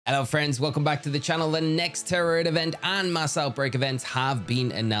Hello friends, welcome back to the channel. The next Terror event and Mass Outbreak events have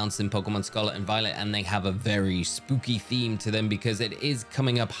been announced in Pokemon Scarlet and Violet, and they have a very spooky theme to them because it is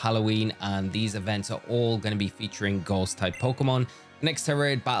coming up Halloween and these events are all going to be featuring ghost type Pokemon. The next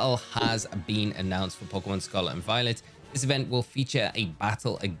Terror battle has been announced for Pokemon Scarlet and Violet. This event will feature a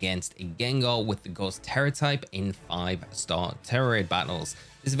battle against a Gengar with the Ghost Tera type in 5-star Terror battles.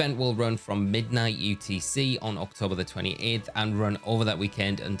 This event will run from midnight UTC on October the 28th and run over that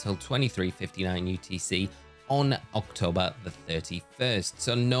weekend until 23:59 UTC on October the 31st.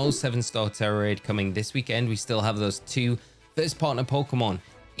 So no 7-star Terror coming this weekend. We still have those two first partner Pokemon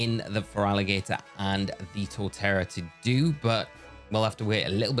in the Feraligatr and the Torterra to do, but we'll have to wait a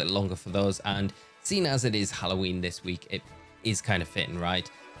little bit longer for those. And seeing as it is Halloween this week, it is kind of fitting, right?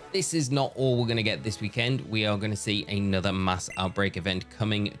 This is not all we're going to get this weekend. We are going to see another Mass Outbreak event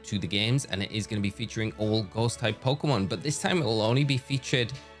coming to the games, and it is going to be featuring all ghost type Pokemon, but this time it will only be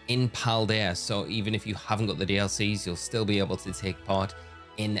featured in Paldea. So even if you haven't got the DLCs, you'll still be able to take part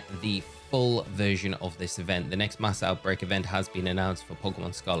in the full version of this event. The next Mass Outbreak event has been announced for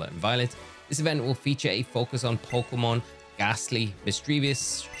Pokemon Scarlet and Violet. This event will feature a focus on Pokemon Ghastly,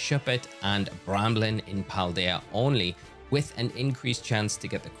 Mischievous, Shuppet, and Bramblin in Paldea only, with an increased chance to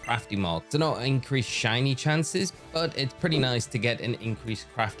get the crafty mark. So no increased shiny chances, but it's pretty nice to get an increased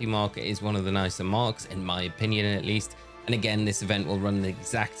crafty mark. It is one of the nicer marks, in my opinion at least. And again, this event will run the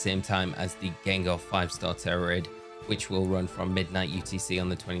exact same time as the Gengar 5-star Terror, which will run from midnight UTC on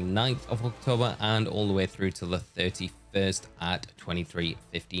the 29th of October and all the way through to the 31st at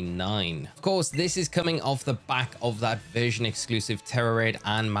 23:59. Of course, this is coming off the back of that version exclusive Terror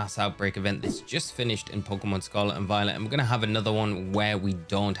and Mass Outbreak event that's just finished in Pokemon Scarlet and Violet, and we're going to have another one where we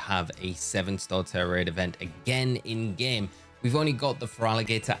don't have a 7-star Terror event again in game. We've only got the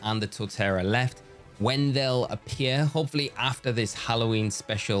Feraligatr and the Torterra left. When they'll appear, hopefully after this Halloween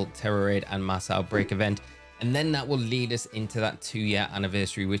special Terror and Mass Outbreak event, and then that will lead us into that 2-year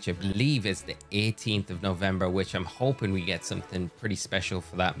anniversary, which I believe is the 18th of November, which I'm hoping we get something pretty special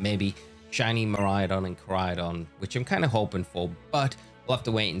for that. Maybe shiny Miraidon and Koraidon, which I'm kind of hoping for, but we'll have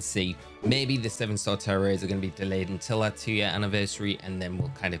to wait and see. Maybe the 7-star Terrors are going to be delayed until that 2-year anniversary, and then we'll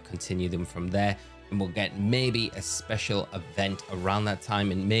kind of continue them from there. And we'll get maybe a special event around that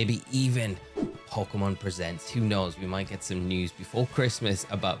time, and maybe even Pokemon Presents. Who knows? We might get some news before Christmas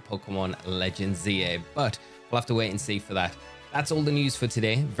about Pokemon Legends ZA, but we'll have to wait and see for that. That's all the news for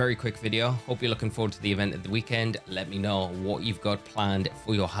today. Very quick video. Hope you're looking forward to the event at the weekend. Let me know what you've got planned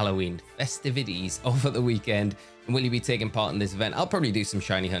for your Halloween festivities over the weekend. And will you be taking part in this event? I'll probably do some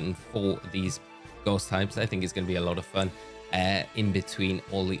shiny hunting for these ghost types. I think it's going to be a lot of fun in between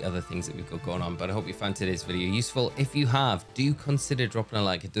all the other things that we've got going on. But I hope you found today's video useful. If you have, do consider dropping a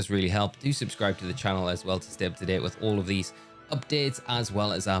like. It does really help. Do subscribe to the channel as well to stay up to date with all of these updates, as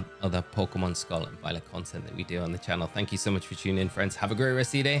well as our other Pokemon Scarlet and Violet content that we do on the channel. Thank you so much for tuning in, friends. Have a great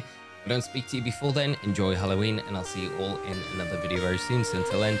rest of your day. If I don't speak to you before then, enjoy Halloween, and I'll see you all in another video very soon. So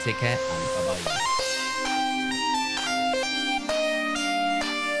until then, take care and bye-bye.